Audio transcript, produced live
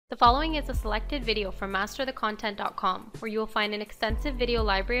The following is a selected video from masterthecontent.com, where you will find an extensive video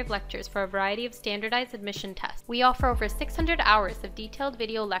library of lectures for a variety of standardized admission tests. We offer over 600 hours of detailed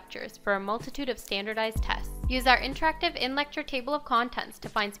video lectures for a multitude of standardized tests. Use our interactive in-lecture table of contents to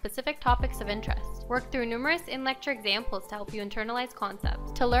find specific topics of interest. Work through numerous in-lecture examples to help you internalize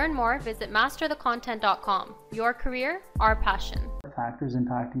concepts. To learn more, visit masterthecontent.com. Your career, our passion. Factors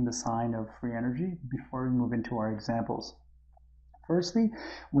impacting the sign of free energy before we move into our examples. Firstly,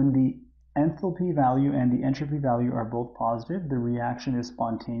 when the enthalpy value and the entropy value are both positive, the reaction is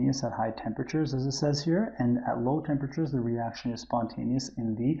spontaneous at high temperatures, as it says here, and at low temperatures, the reaction is spontaneous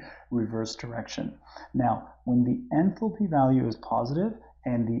in the reverse direction. Now, when the enthalpy value is positive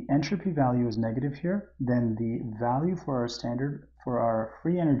and the entropy value is negative here, then the value for our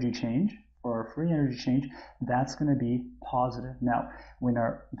free energy change, that's going to be positive. Now, when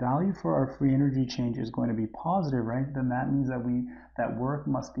our value for our free energy change is going to be positive, right, then that means that work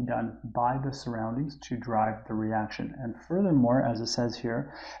must be done by the surroundings to drive the reaction. And furthermore, as it says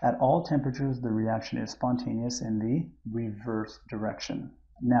here, at all temperatures, the reaction is spontaneous in the reverse direction.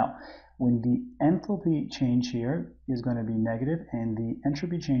 Now, when the enthalpy change here is going to be negative and the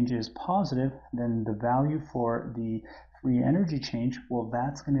entropy change is positive, then the value for the free energy change, well,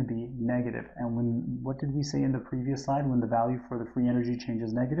 that's going to be negative. And what did we say in the previous slide when the value for the free energy change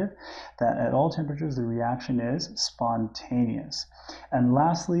is negative? That at all temperatures, the reaction is spontaneous. And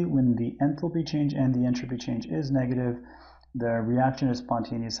lastly, when the enthalpy change and the entropy change is negative, the reaction is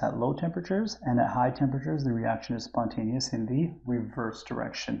spontaneous at low temperatures, and at high temperatures, the reaction is spontaneous in the reverse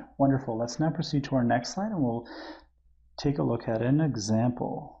direction. Wonderful. Let's now proceed to our next slide, and we'll take a look at an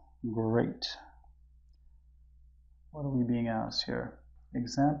example. Great. What are we being asked here?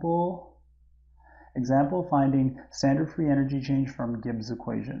 Example finding standard free energy change from Gibbs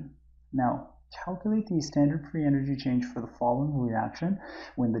equation. Now, calculate the standard free energy change for the following reaction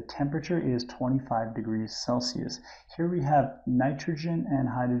when the temperature is 25 degrees Celsius. Here we have nitrogen and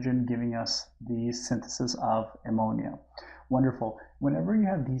hydrogen giving us the synthesis of ammonia. Wonderful. Whenever you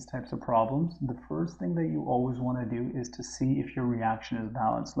have these types of problems, the first thing that you always want to do is to see if your reaction is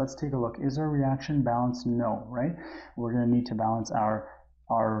balanced. Let's take a look. Is our reaction balanced? No, right? We're going to need to balance our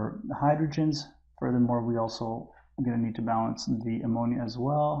hydrogens. Furthermore, we also are going to need to balance the ammonia as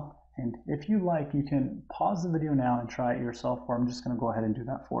well. And if you like, you can pause the video now and try it yourself, or I'm just going to go ahead and do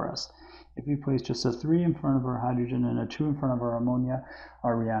that for us. If we place just a 3 in front of our hydrogen and a 2 in front of our ammonia,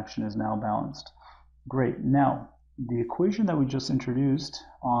 our reaction is now balanced. Great. Now, the equation that we just introduced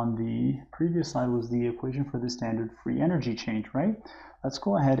on the previous slide was the equation for the standard free energy change, right? Let's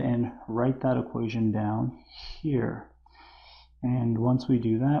go ahead and write that equation down here. And once we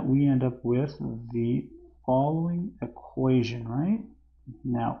do that, we end up with the following equation, right?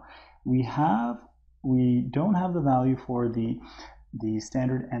 Now, we don't have the value for the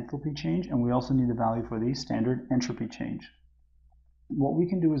standard enthalpy change, and we also need the value for the standard entropy change. What we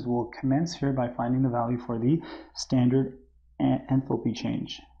can do is we'll commence here by finding the value for the standard enthalpy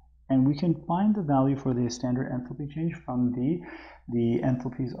change. And we can find the value for the standard enthalpy change from the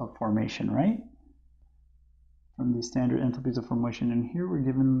enthalpies of formation, right? From the standard enthalpies of formation. And here we're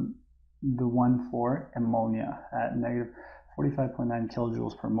given the one for ammonia at negative 45.9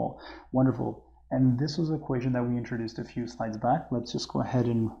 kilojoules per mole. Wonderful. And this was an equation that we introduced a few slides back. Let's just go ahead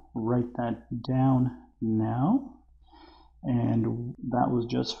and write that down now. And that was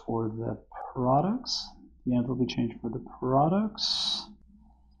just for the products, the enthalpy change for the products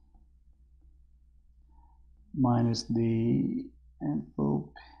minus the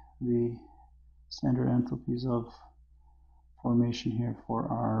standard enthalpies of formation here for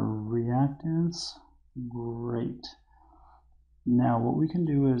our reactants. Great. Now what we can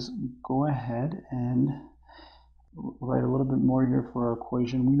do is go ahead and write a little bit more here for our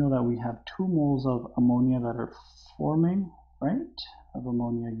equation. We know that we have 2 moles of ammonia that are forming, right? Of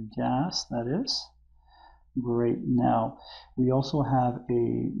ammonia gas, that is. Great. Now, we also have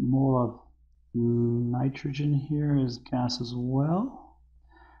a mole of nitrogen here as gas as well.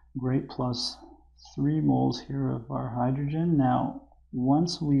 Great. Plus 3 moles here of our hydrogen. Now, one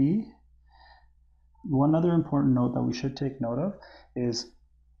other important note that we should take note of is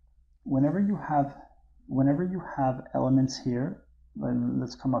whenever you have elements here,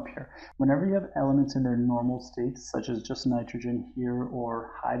 let's come up here. Whenever you have elements in their normal states, such as just nitrogen here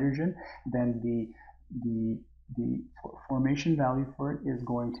or hydrogen, then the formation value for it is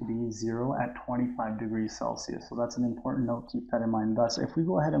going to be 0 at 25 degrees Celsius. So that's an important note. Keep that in mind. Thus, if we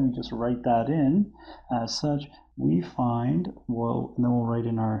go ahead and we just write that in as such, we find, well, and then we'll write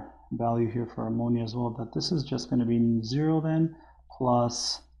in our value here for ammonia as well, that this is just going to be 0 then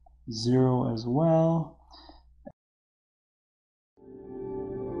plus 0 as well,